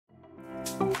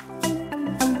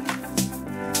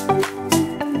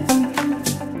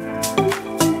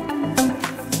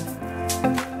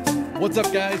What's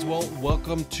up, guys? Well,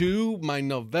 welcome to my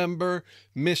November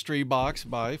mystery box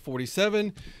by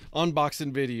 47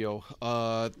 unboxing video.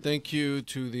 Thank you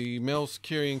to the mail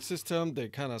carrying system. They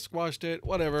kind of squashed it.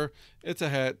 Whatever. It's a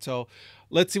hat. So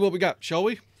let's see what we got, shall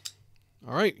we?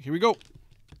 All right, here we go.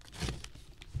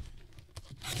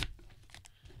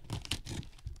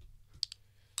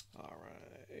 All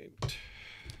right.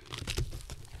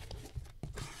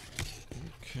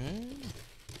 Okay.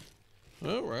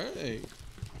 All right.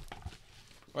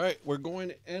 All right, we're going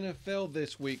to NFL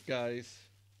this week, guys.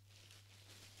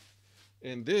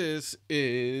 And this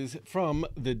is from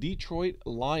the Detroit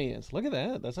Lions. Look at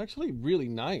that. That's actually really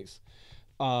nice.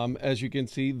 As you can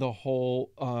see, the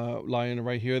whole lion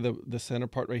right here, the center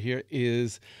part right here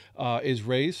is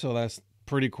raised. So that's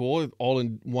pretty cool. All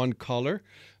in one color.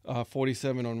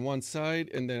 47 on one side.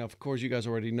 And then, of course, you guys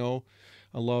already know,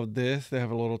 I love this. They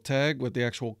have a little tag with the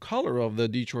actual color of the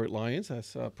Detroit Lions.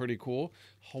 That's pretty cool.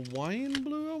 Hawaiian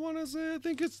blue, I want to say. I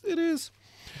think it is.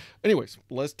 Anyways,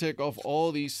 let's take off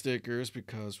all these stickers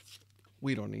because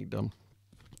we don't need them.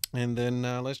 And then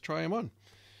let's try them on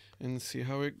and see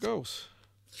how it goes.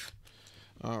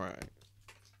 All right.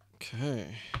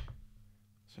 Okay.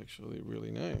 It's actually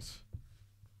really nice.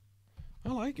 I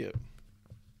like it.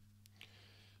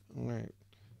 All right.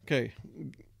 Okay.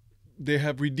 They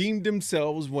have redeemed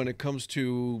themselves when it comes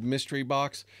to mystery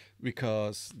box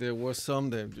because there was some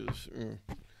that just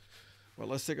well,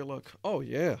 let's take a look. Oh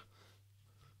yeah,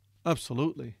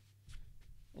 absolutely.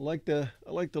 I like the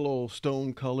little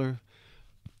stone color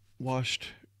washed.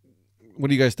 What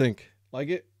do you guys think? Like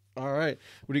it? All right.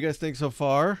 What do you guys think so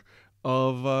far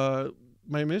of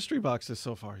my mystery boxes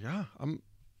so far? Yeah, I'm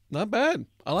not bad.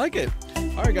 I like it.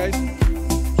 All right, guys.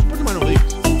 Support the minor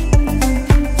leagues.